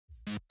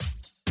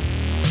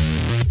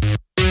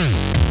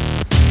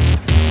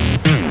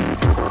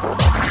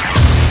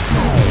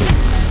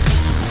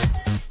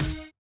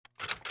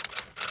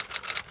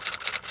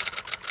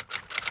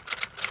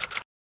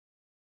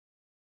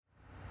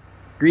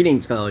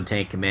Greetings fellow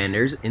tank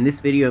commanders, in this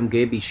video I'm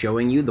going to be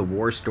showing you the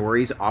War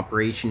Stories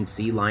Operation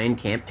Sealion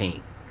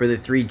campaign. For the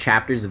 3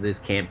 chapters of this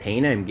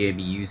campaign I'm going to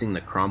be using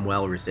the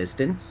Cromwell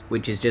Resistance,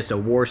 which is just a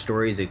War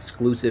Stories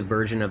exclusive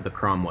version of the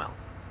Cromwell.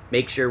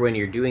 Make sure when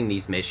you're doing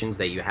these missions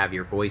that you have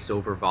your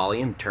voiceover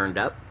volume turned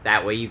up,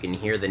 that way you can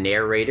hear the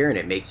narrator and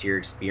it makes your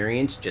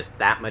experience just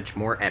that much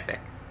more epic.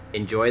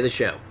 Enjoy the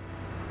show.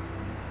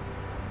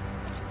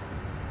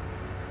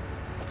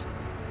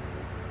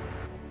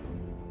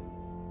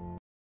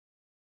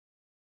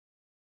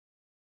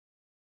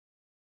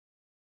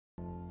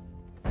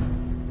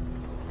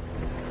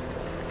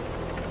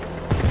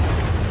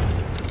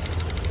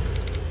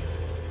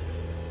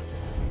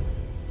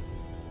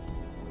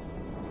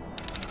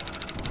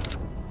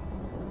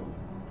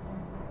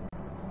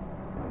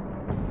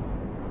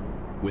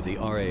 With the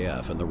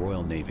RAF and the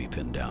Royal Navy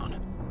pinned down,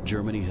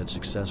 Germany had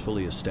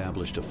successfully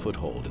established a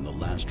foothold in the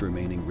last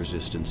remaining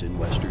resistance in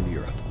Western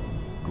Europe,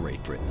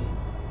 Great Britain.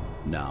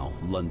 Now,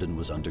 London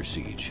was under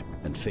siege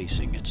and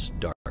facing its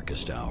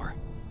darkest hour.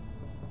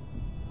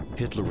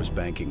 Hitler was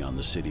banking on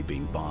the city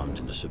being bombed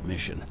into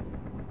submission,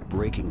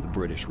 breaking the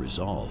British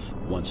resolve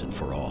once and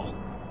for all.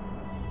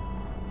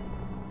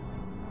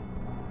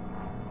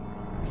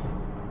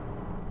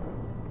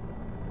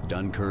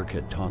 Dunkirk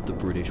had taught the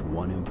British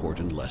one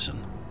important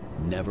lesson: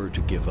 never to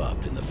give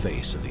up in the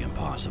face of the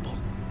impossible.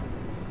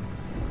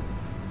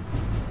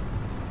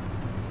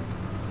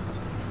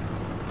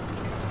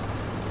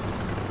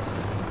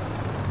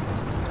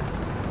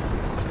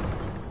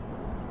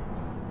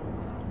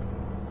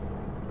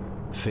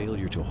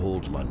 Failure to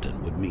hold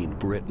London would mean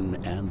Britain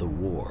and the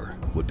war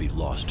would be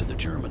lost to the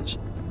Germans.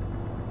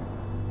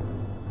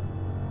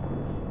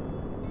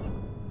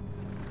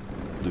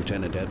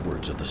 Lieutenant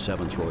Edwards of the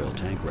 7th Royal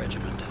Tank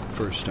Regiment,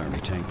 1st Army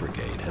Tank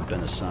Brigade, had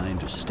been assigned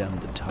to stem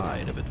the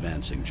tide of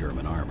advancing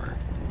German armor.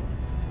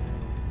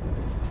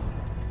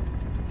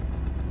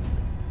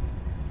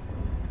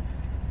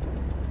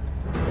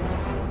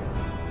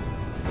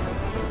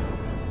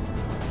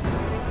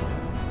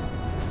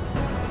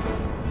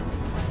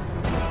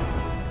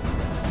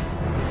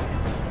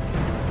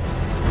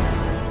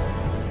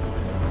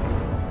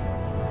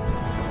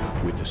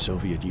 With the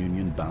Soviet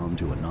Union bound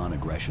to a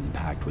non-aggression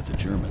pact with the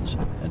Germans,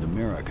 and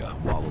America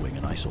wallowing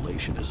in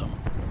isolationism,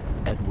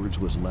 Edwards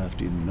was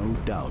left in no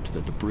doubt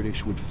that the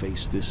British would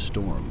face this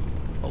storm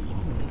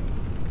alone.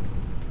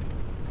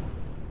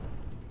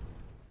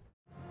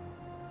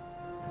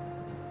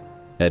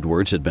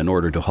 Edwards had been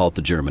ordered to halt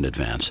the German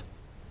advance.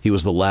 He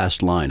was the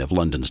last line of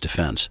London's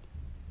defense.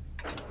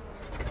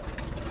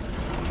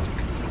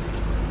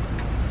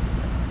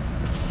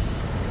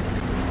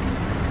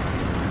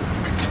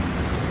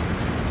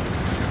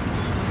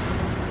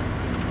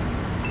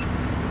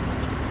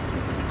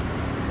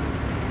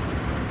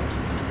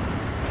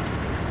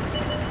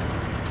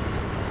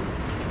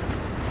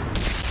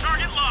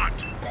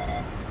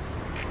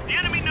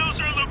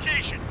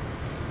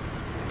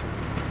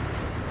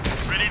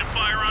 Ready to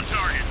fire on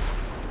target.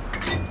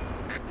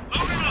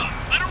 Load it up.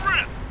 Let it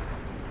rip.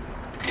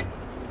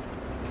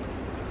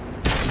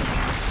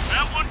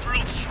 That one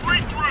drilled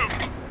straight through.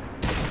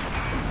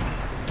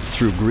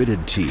 Through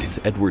gritted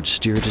teeth, Edwards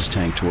steered his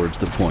tank towards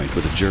the point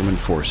where the German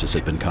forces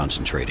had been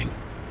concentrating.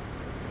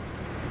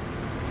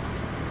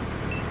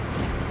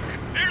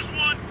 There's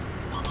one.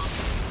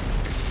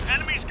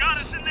 Enemy's got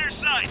us in their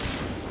sights.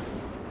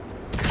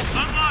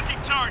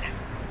 Unlocking target.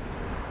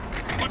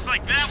 Looks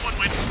like that one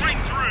went straight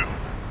through.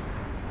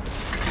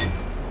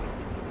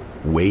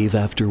 Wave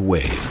after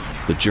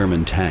wave, the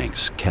German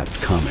tanks kept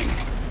coming.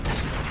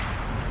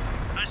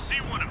 I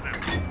see one of them.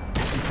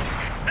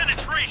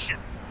 Penetration.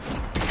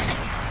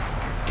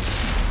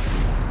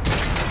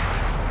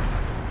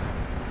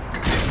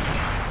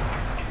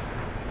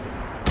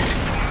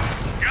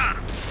 Got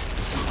him.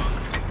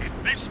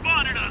 They've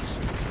spotted us.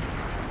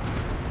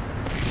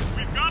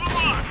 We've got a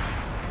lot.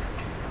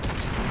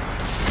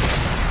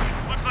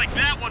 Looks like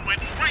that one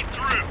went right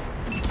through.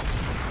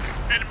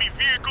 Enemy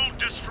vehicle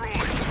destroyed.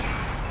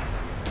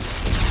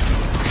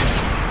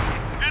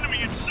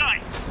 Enemy in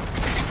sight.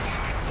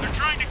 They're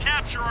trying to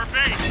capture our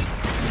base.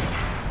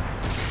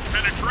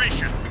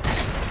 Penetration.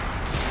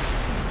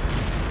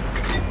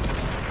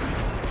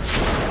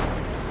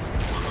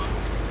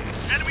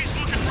 Enemy's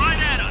looking right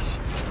at us.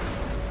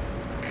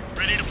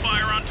 Ready to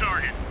fire on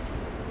target.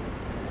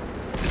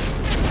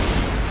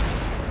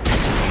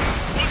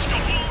 Punched a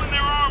hole in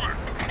their armor.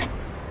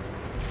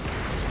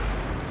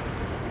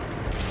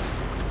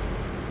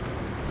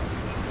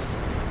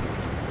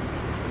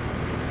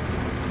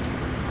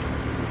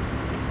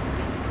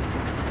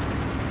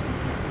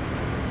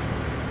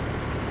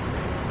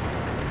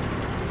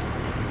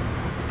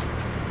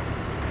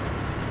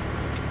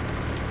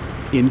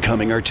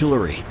 Incoming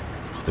artillery.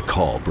 The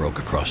call broke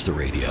across the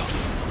radio.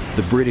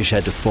 The British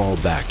had to fall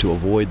back to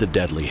avoid the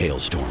deadly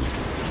hailstorm. We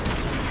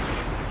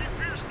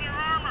pierced their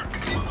armor.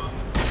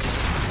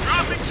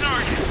 Dropping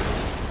target.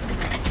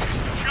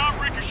 Shot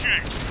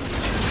ricochet.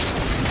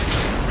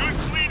 Good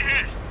clean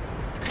hit.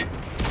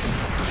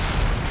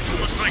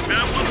 Looks like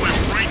that one went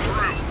right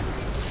through.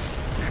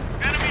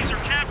 Enemies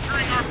are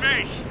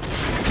base.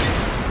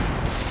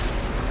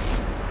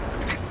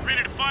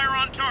 Ready to fire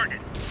on target.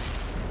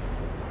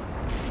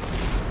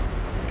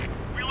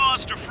 We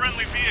lost a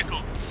friendly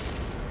vehicle.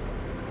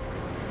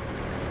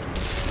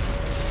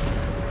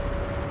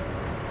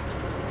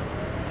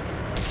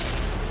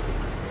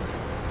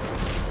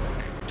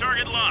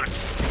 Target locked.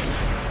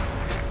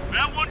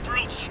 That one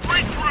drilled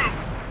straight through.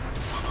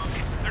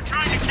 They're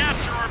trying to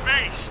capture our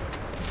base.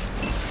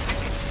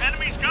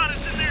 Enemies got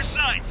us in their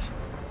sights.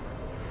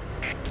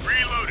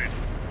 Reloaded.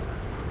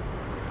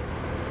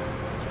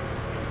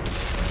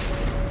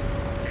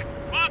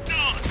 Locked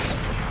on.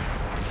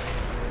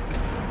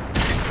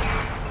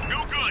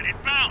 No good, it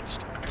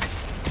bounced.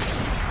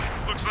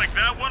 Looks like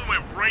that one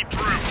went right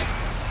through.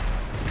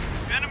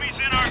 Enemies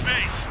in our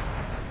base.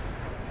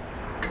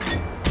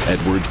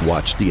 Edwards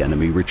watched the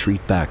enemy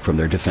retreat back from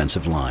their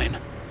defensive line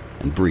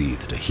and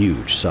breathed a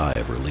huge sigh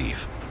of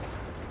relief.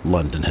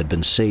 London had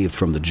been saved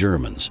from the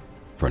Germans,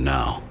 for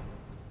now.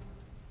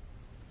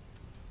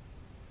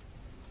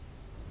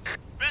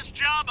 Best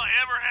job I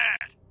ever had.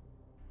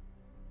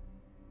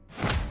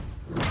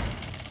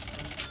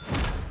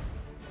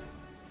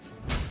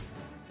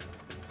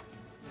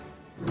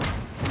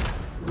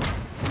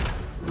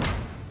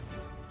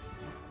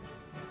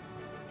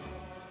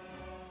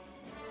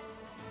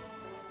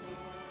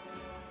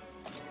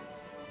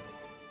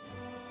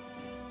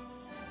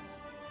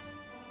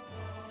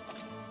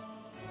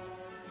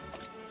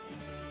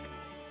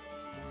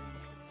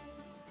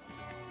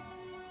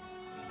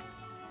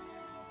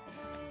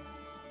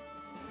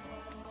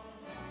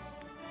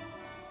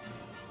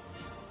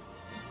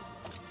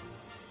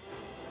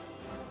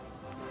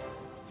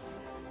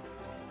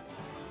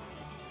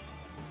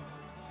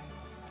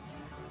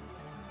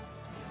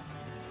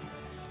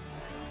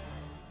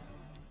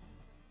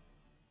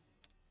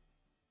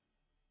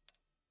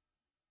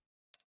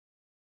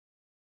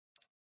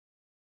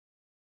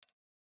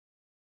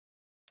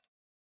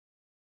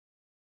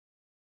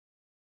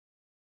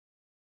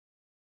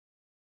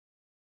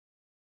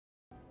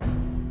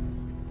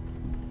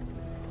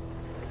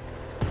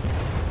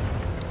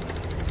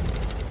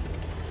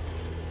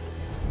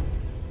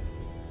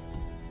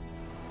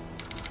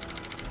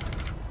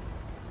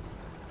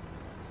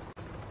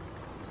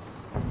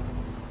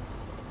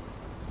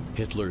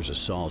 Hitler's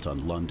assault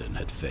on London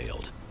had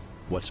failed.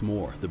 What's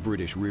more, the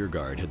British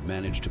rearguard had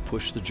managed to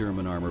push the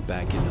German armor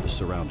back into the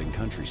surrounding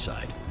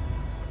countryside.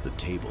 The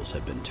tables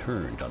had been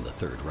turned on the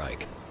Third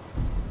Reich.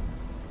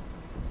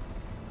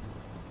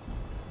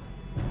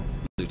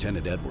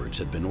 Lieutenant Edwards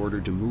had been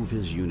ordered to move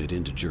his unit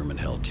into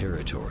German-held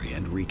territory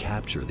and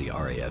recapture the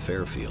RAF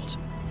airfields,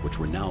 which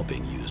were now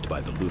being used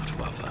by the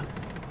Luftwaffe.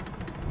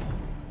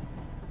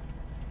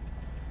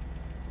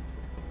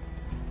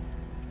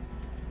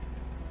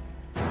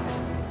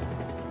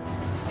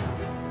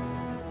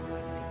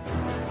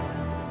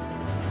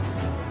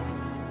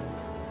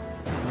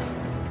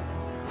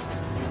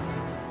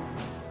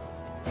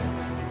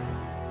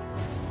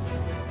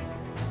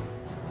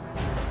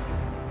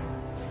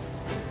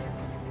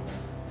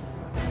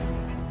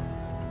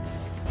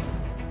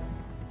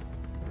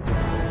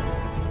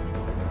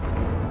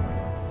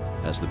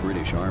 As the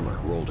British armor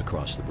rolled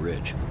across the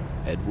bridge,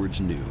 Edwards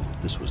knew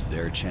this was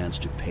their chance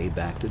to pay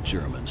back the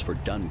Germans for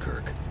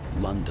Dunkirk,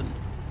 London,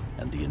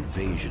 and the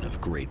invasion of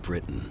Great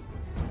Britain.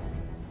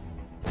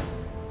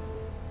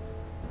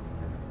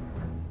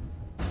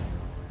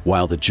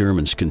 While the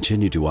Germans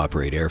continued to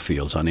operate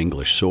airfields on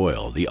English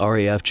soil, the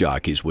RAF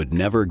jockeys would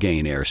never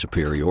gain air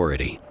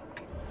superiority.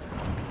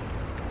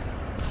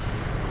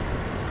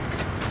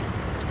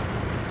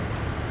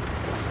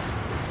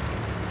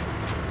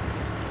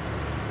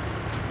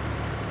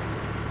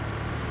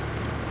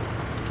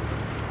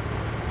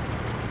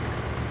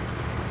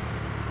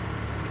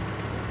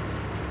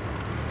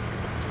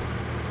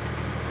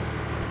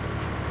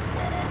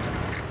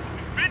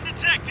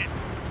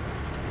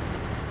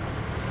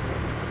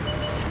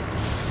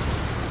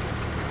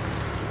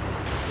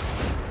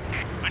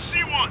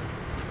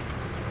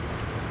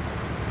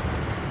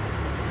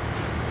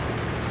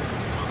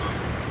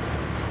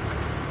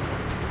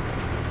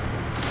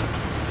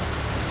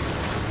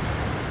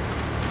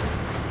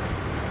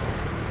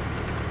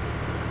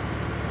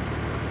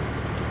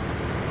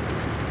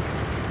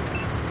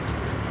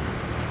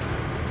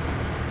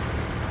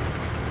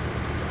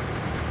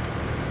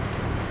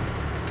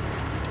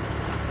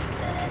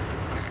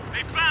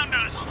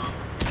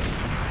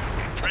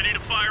 Ready to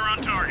fire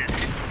on target.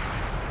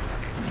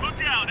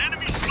 Look out,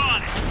 enemy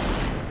spotted.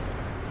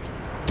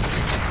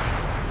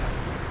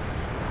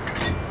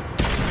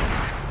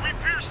 We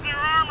pierced their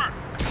armor.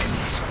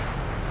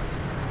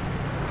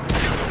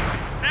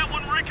 That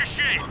one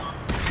ricocheted.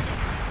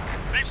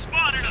 They've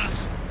spotted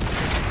us.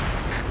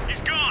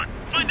 He's gone.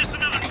 Find us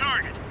another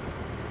target.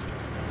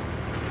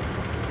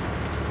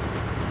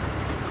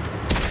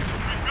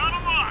 We've got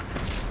a lock.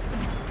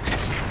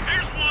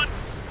 There's one.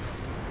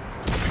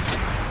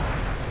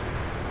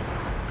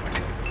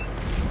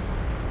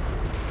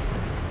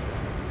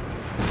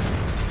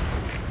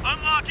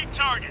 Unlocking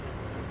target.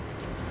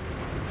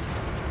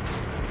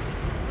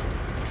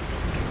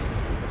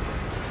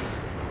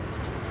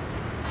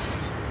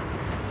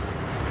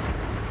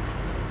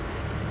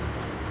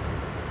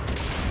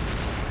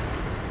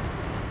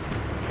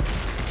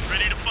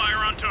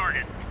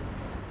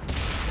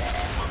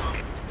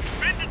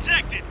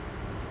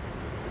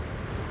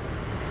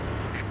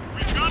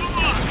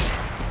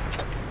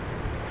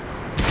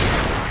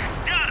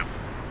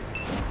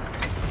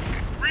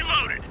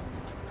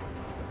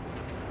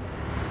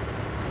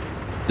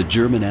 The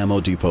German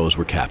ammo depots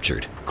were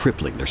captured,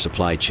 crippling their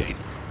supply chain.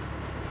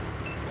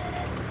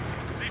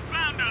 They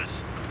found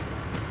us!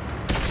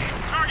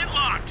 Target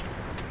locked!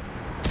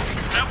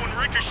 That one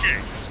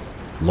ricocheted.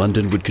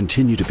 London would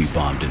continue to be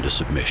bombed into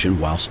submission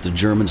whilst the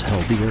Germans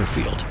held the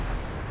airfield.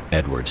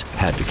 Edwards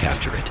had to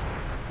capture it.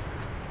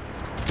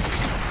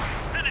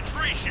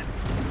 Penetration!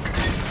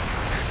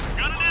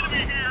 Got an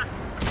enemy here!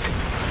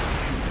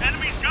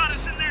 Enemy's got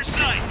us in their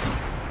sight!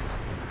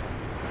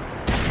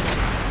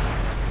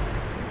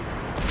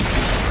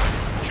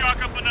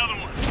 Chalk up another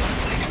one.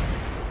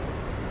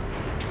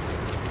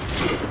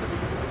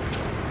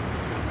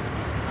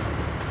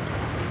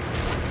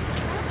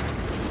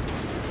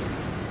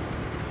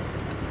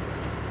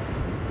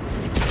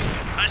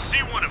 I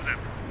see one of them.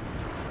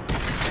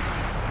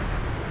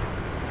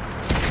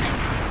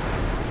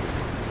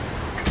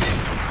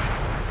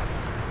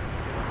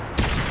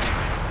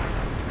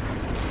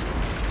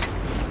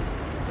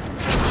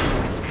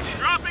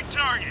 Dropping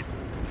target.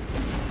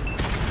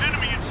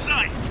 Enemy in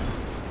sight.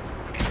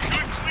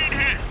 Good clean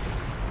hit.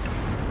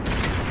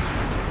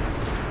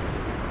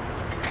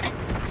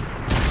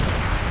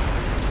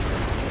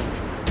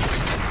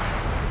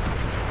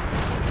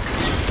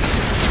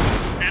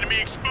 Enemy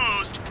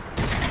exposed.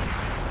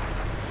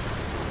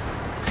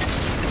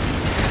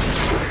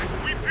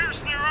 We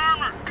pierced their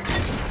armor.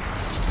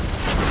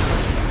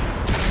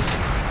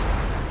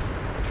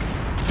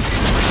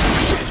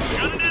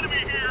 Got an enemy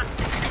here.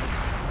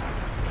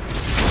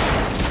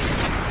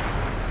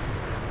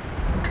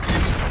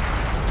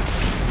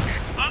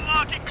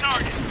 Unlocking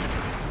target.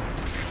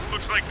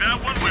 Looks like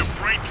that one went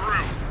right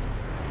through.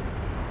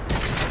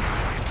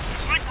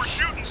 It's like we're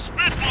shooting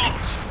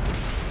spitballs.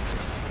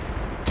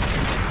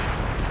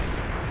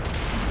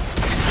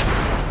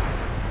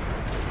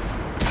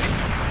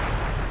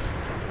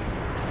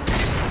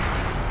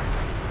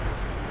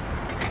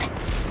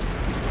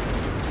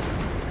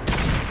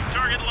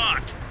 Target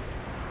locked.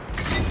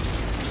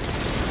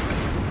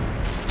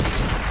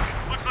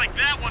 Looks like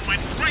that one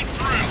went right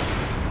through.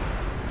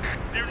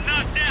 They're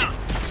knocked down.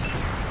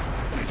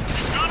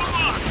 Got him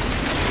locked.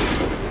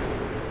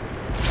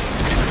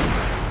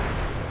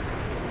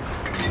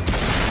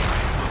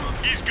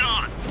 He's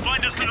gone.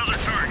 Find us another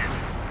target.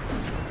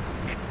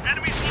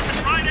 Enemies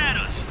looking right at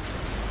us.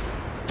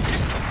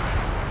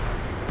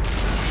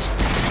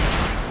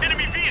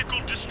 Enemy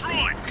vehicle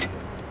destroyed.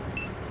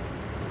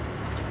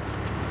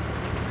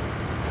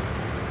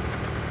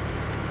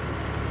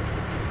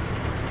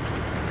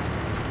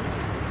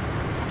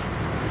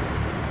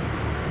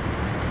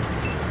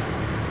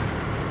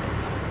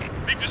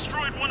 They've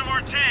destroyed one of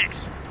our tanks.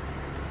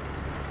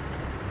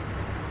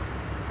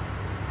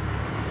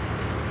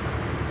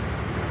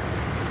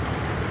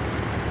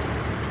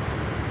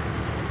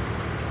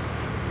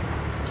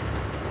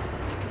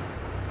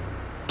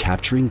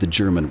 Capturing the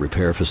German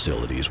repair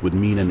facilities would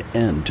mean an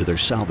end to their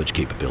salvage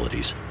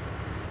capabilities.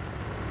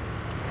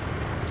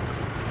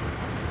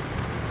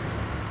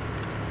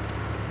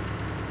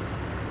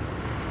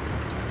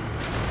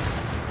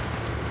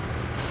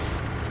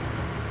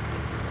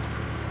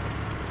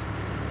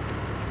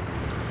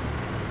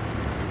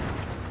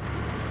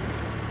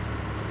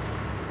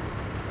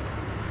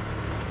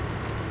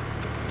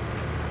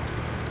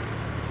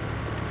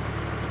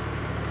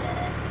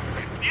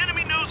 The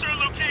enemy knows our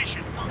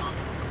location.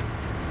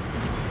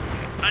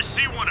 I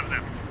see one of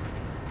them.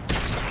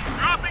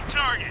 Dropping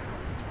target.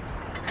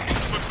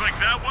 Looks like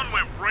that one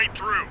went right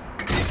through.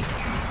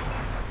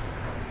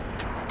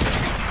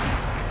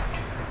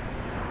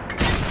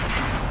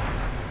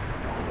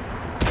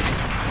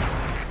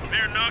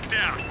 They're knocked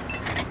out.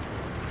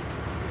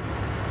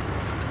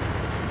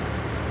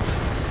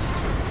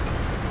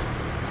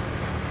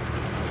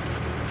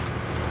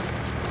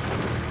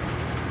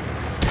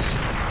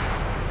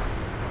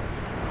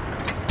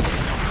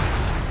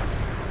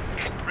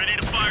 Ready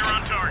to fire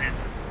on target.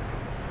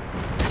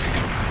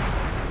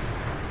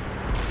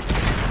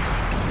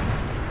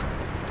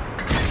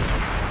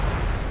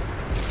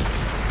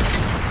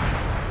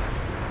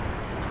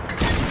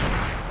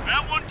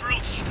 That one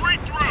drilled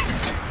straight through.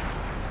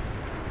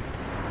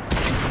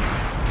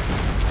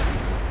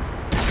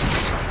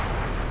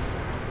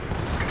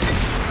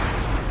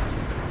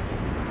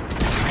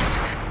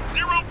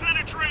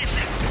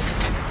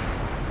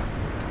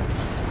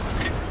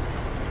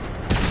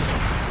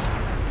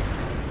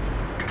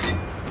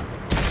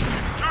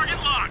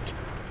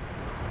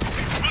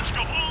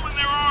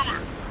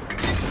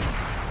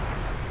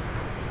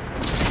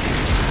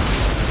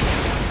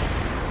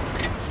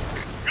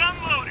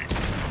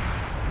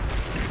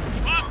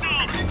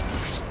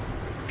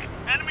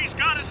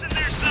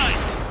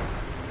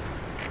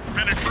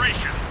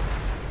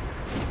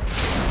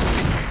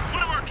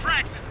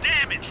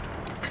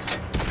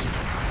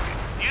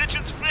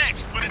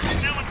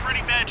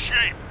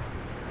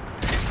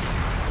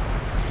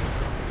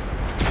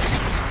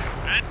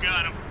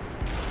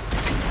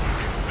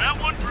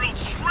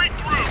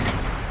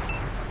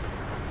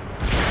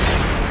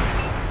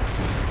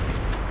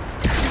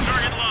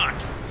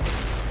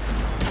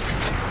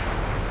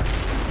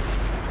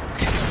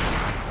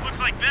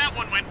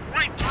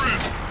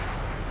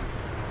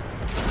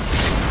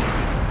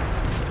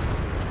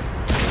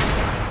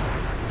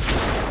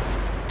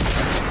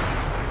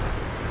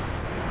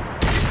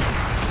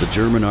 The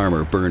German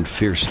armor burned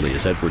fiercely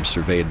as Edwards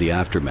surveyed the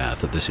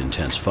aftermath of this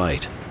intense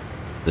fight.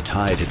 The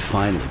tide had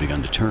finally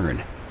begun to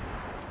turn.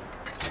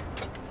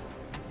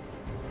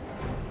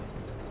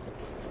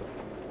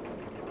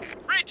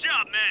 Great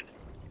job, men!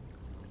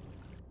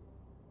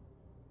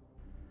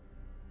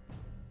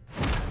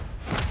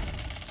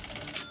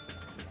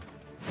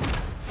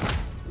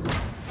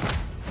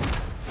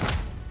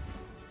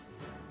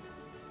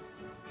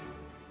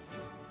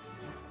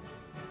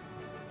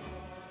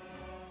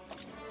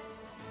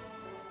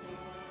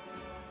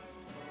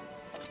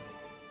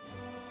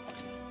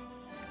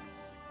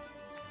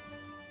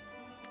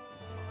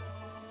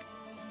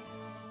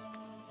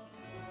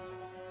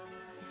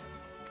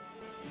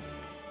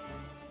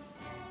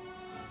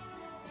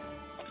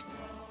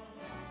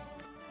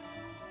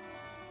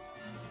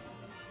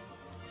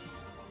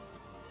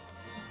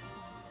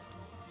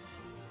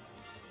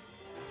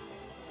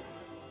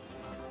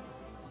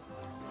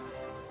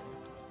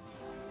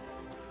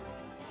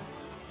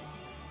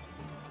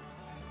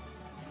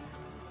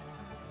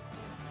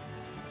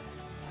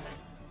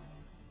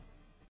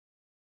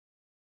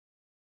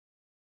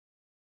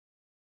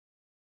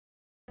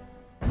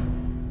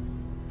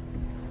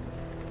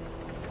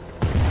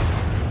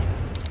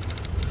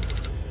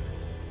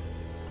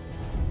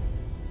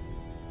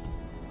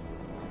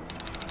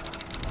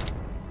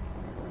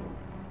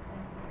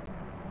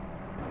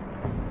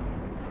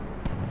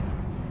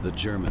 The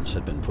Germans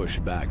had been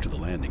pushed back to the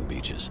landing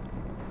beaches.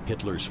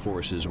 Hitler's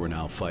forces were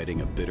now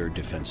fighting a bitter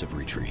defensive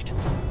retreat.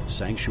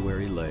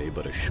 Sanctuary lay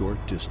but a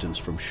short distance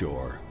from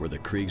shore, where the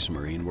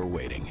Kriegsmarine were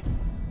waiting.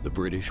 The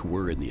British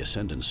were in the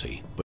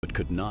ascendancy, but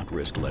could not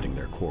risk letting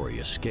their quarry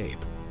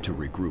escape to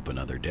regroup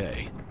another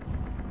day.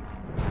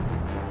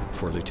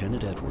 For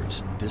Lieutenant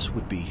Edwards, this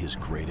would be his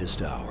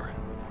greatest hour,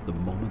 the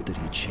moment that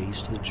he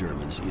chased the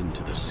Germans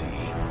into the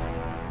sea.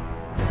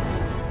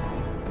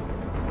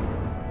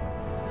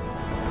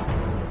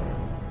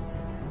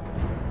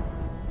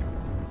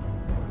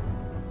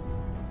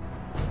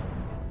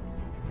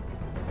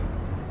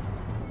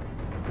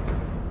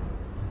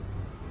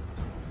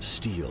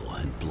 Steel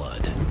and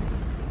blood.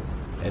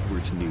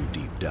 Edwards knew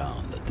deep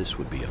down that this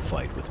would be a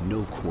fight with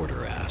no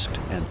quarter asked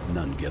and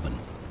none given.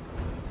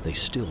 They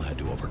still had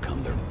to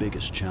overcome their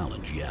biggest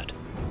challenge yet.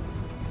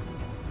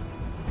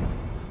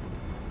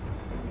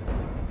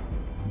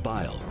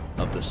 Beil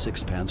of the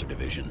 6th Panzer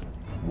Division,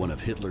 one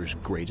of Hitler's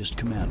greatest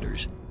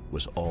commanders,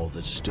 was all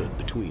that stood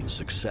between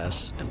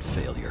success and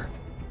failure.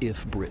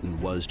 If Britain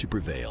was to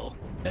prevail,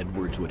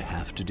 Edwards would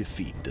have to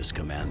defeat this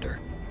commander.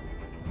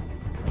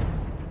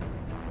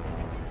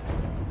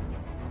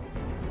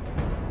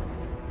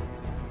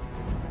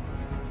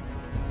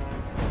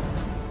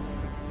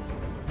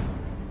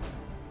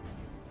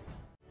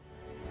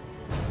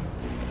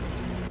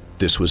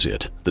 This was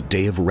it. The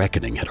day of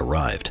reckoning had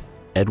arrived.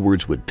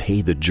 Edwards would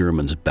pay the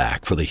Germans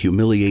back for the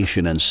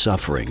humiliation and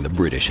suffering the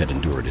British had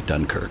endured at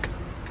Dunkirk.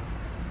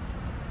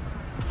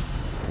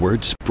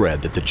 Word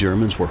spread that the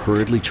Germans were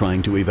hurriedly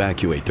trying to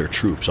evacuate their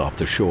troops off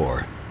the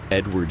shore.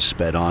 Edwards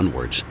sped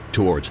onwards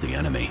towards the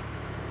enemy.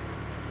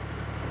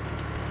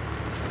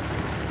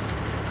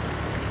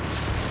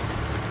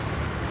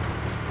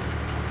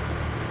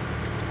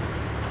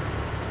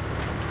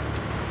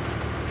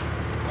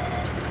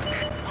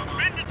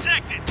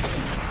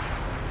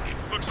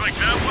 Looks like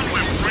that one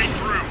went right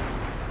through.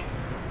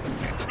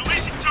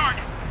 Releasing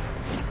target.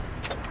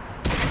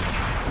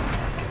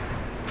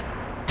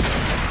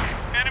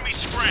 Enemy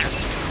scrapped.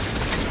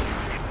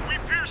 We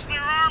pierced their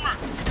armor.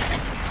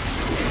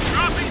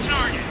 Dropping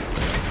target.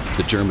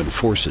 The German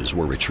forces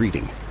were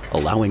retreating.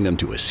 Allowing them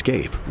to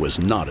escape was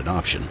not an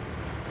option.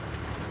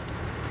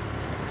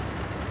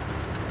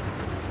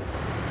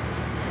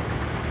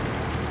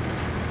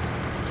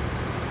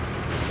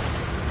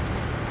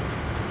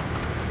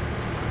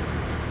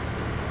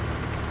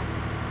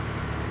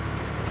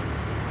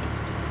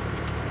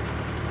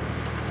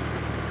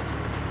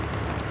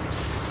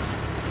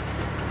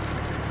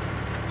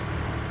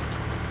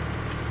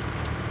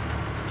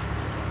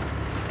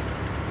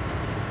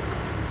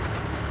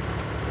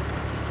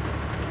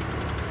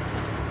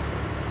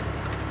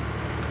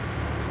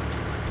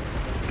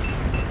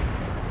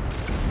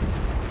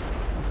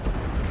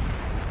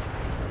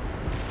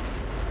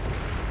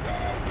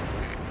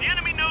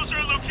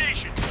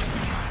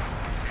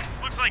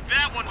 Like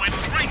that one went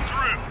right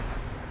through.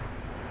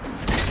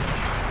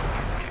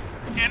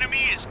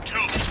 Enemy is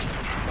toast.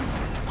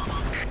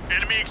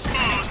 Enemy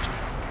exposed.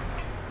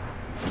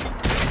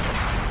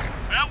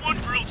 That one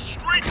drilled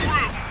straight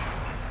through.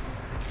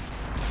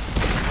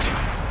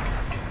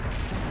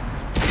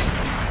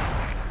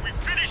 We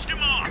finished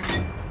him off.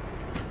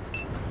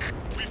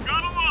 We've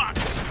got a lot.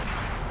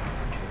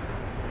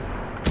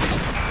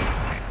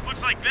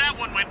 Looks like that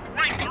one went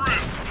right through.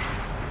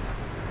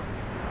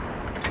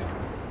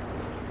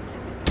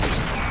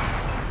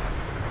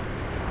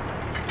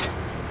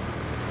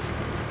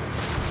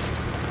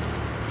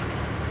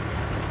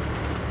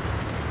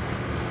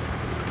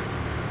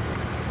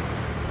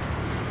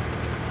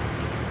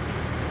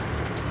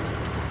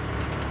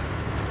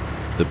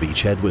 The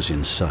beachhead was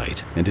in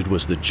sight, and it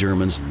was the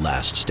Germans'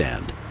 last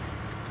stand.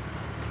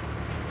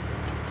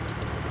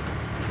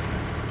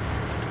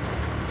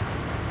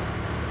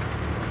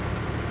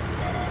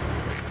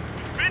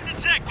 Been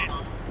detected.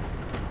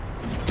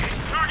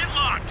 Target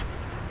locked.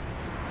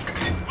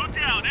 Look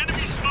out,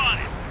 enemy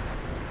spotted.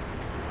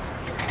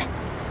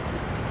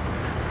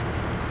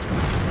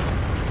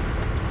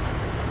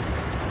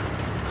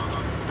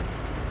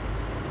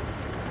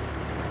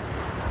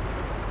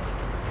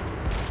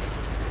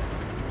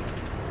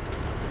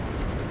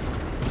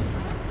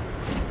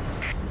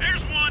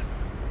 There's one.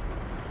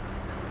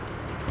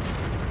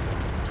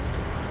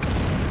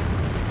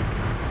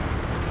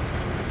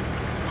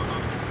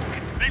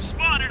 They've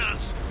spotted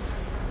us.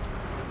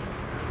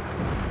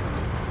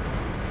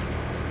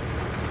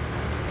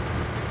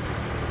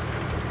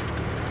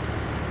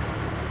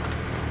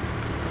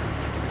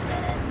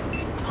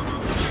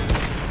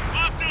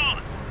 Locked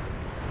on.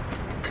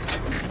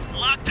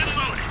 Locked and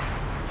loaded.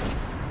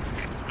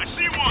 I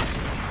see one.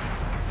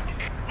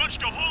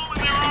 Punched a hole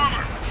in their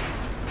armor.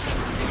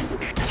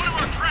 One of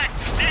our tracks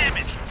is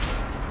damaged.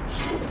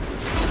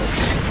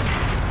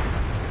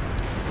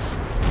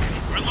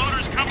 Our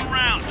loaders come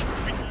around.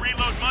 We can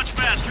reload much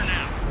faster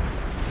now.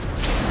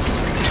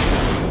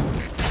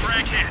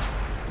 Frag hit.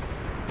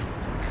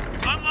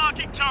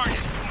 Unlocking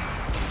target.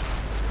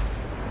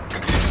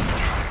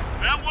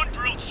 That one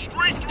drilled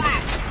straight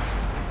through.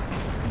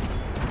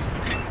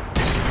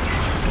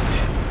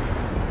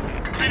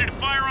 Ready to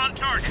fire on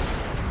target.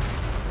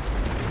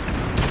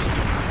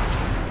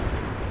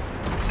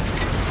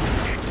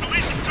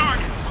 Releasing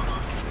target.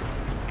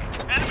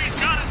 Enemies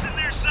got us in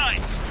their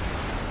sights.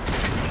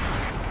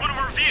 One of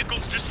our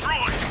vehicles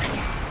destroyed.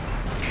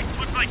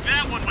 Looks like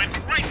that one went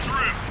right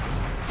through.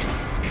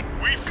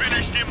 We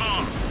finished him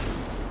off.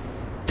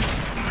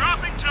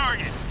 Dropping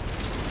target.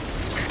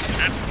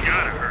 That's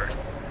gotta hurt.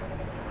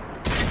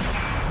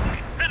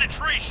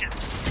 Penetration.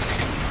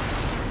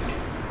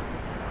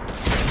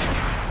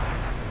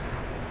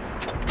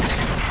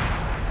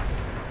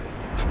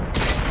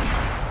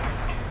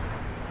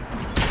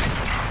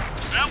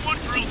 That one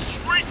drilled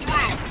straight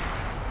through.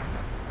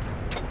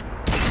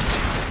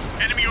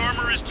 Enemy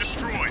armor is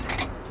destroyed.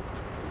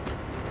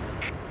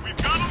 We've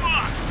got a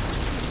lock.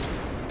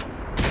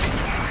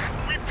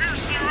 We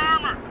pierced their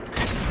armor.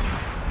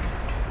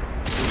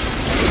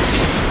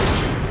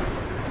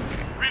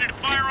 Ready to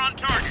fire on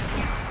target.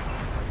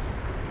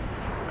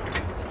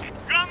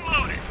 Gun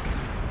loaded.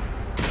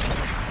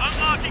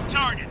 Unlocking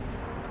target.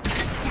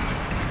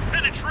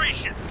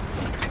 Penetration.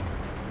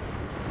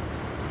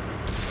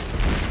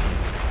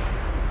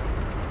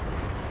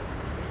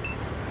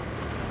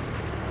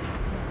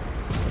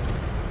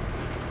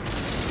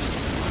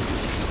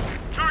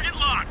 Target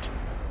locked.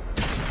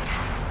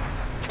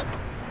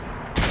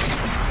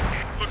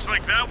 Looks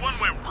like that one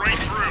went right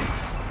through.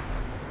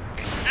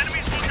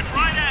 Enemies looking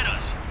right at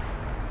us.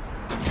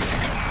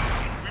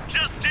 We've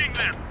just dinged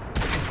them.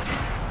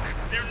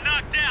 They're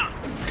knocked down.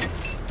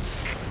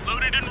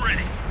 Loaded and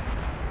ready.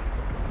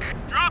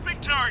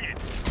 Dropping target.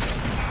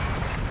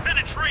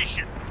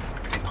 Penetration.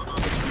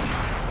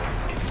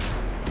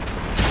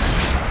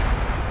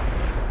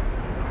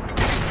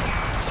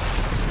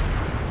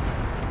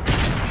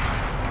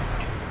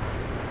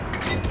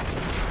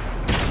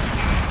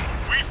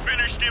 We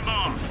finished him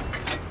off.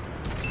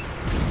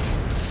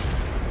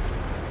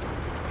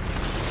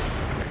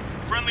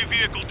 Friendly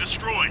vehicle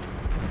destroyed.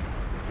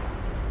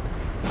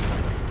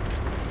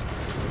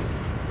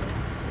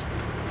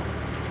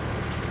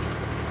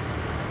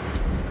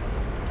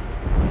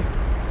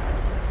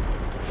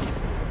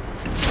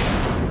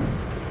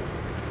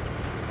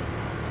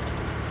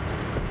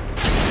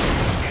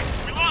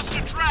 We lost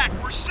the track.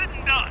 We're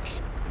sitting ducks.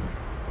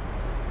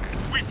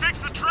 We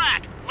fixed the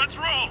track. Let's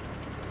roll.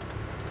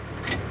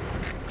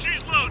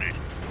 She's loaded.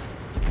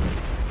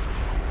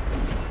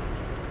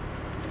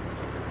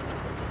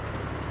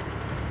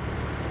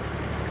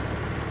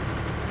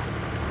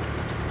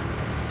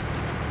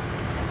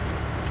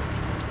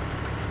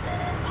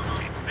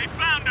 They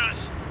found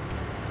us.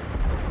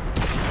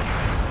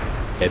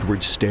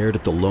 Edward stared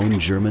at the lone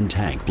German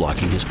tank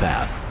blocking his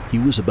path. He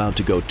was about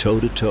to go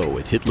toe-to-toe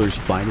with Hitler's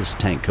finest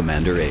tank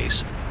commander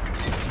ace.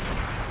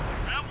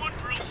 That one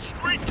drilled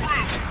straight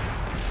through.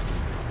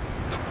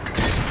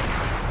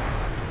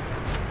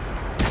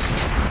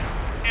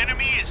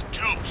 Enemy is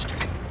toast.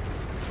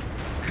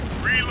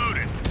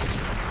 Reloaded.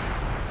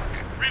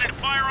 Ready to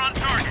fire on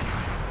target.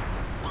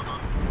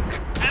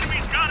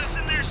 Enemy's got us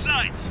in their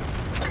sights.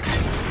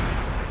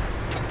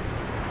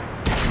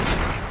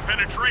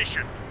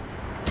 Penetration.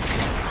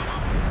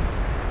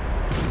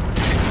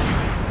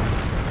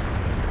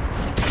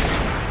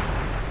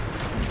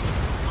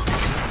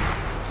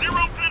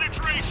 Zero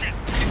penetration.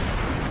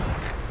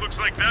 Looks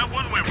like that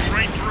one went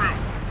right through.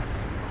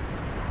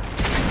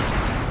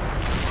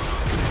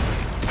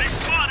 They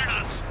spotted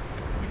us.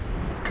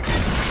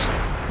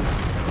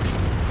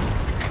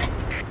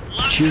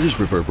 Cheers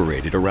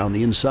reverberated around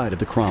the inside of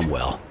the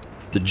Cromwell.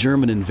 The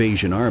German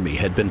invasion army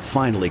had been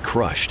finally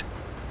crushed.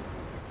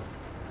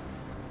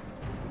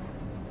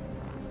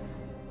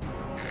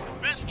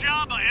 best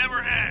job I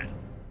ever had.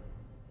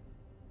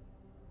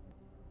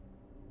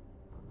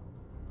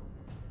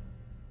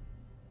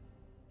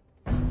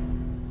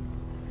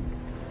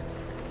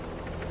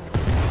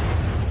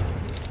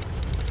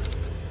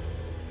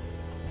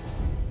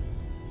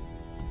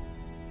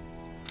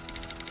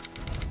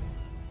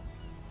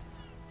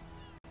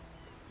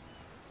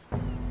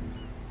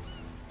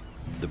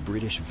 The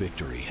British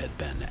victory had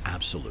been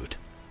absolute.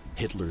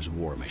 Hitler's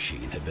war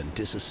machine had been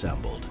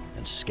disassembled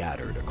and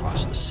scattered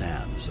across the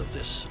sands of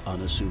this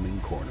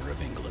unassuming corner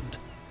of England.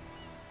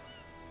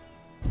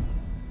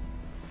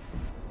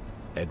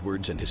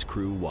 Edwards and his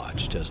crew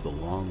watched as the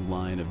long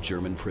line of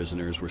German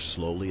prisoners were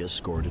slowly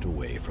escorted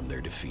away from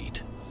their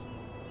defeat.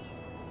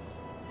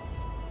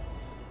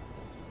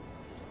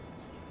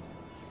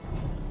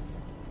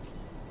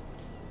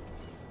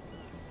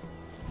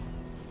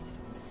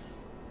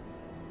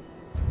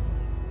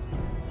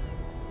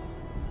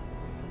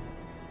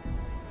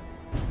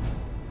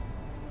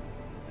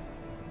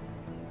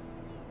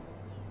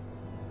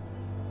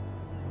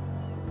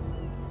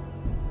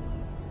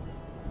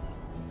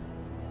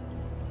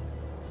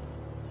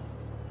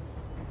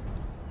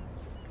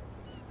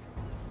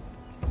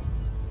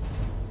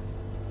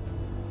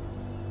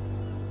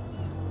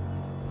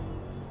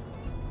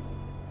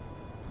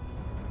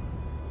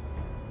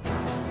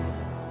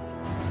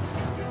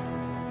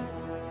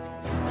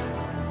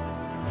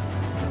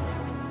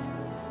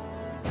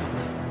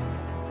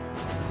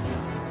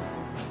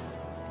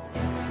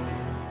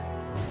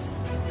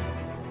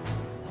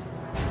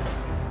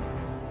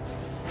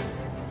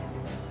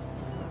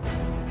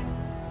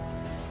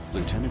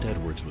 Lieutenant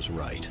Edwards was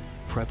right.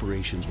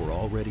 Preparations were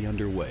already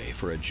underway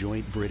for a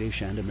joint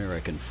British and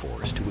American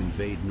force to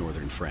invade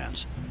northern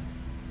France.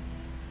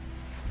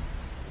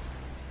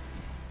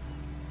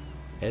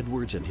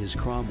 Edwards and his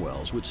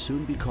Cromwells would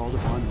soon be called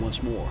upon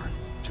once more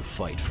to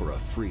fight for a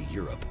free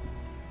Europe.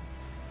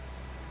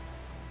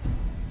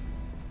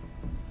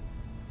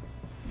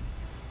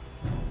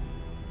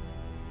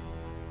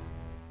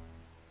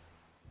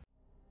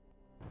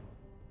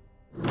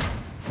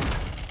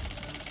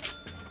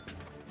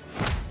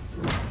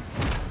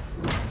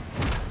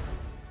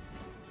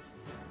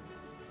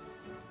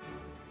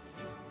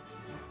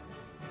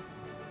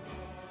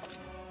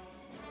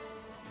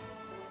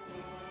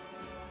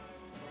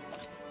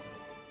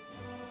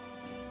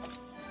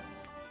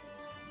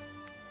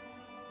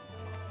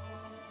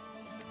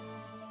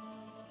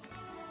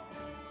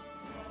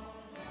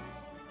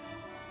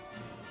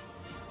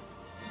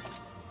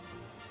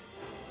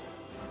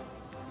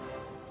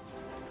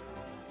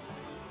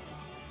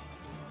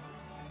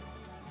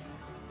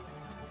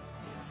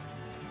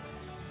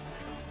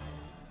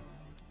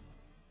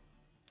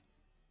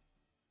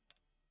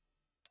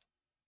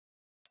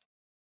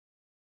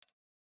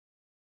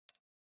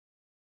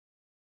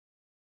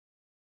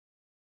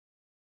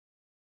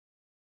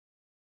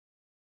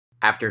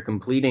 After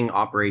completing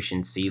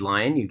Operation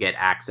Sealion, you get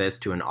access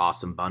to an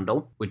awesome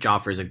bundle, which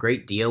offers a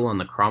great deal on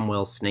the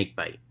Cromwell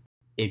Snakebite.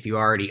 If you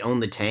already own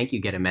the tank, you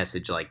get a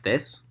message like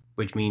this,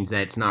 which means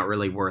that it's not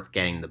really worth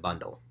getting the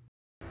bundle.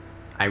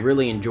 I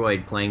really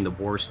enjoyed playing the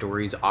War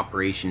Stories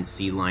Operation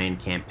Sealion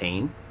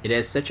campaign. It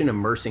has such an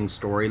immersing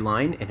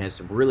storyline and has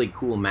some really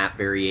cool map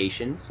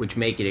variations, which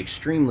make it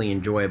extremely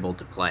enjoyable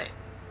to play.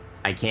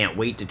 I can't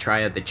wait to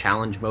try out the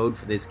challenge mode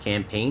for this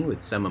campaign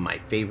with some of my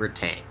favorite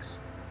tanks.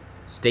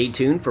 Stay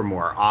tuned for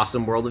more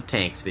awesome World of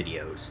Tanks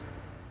videos.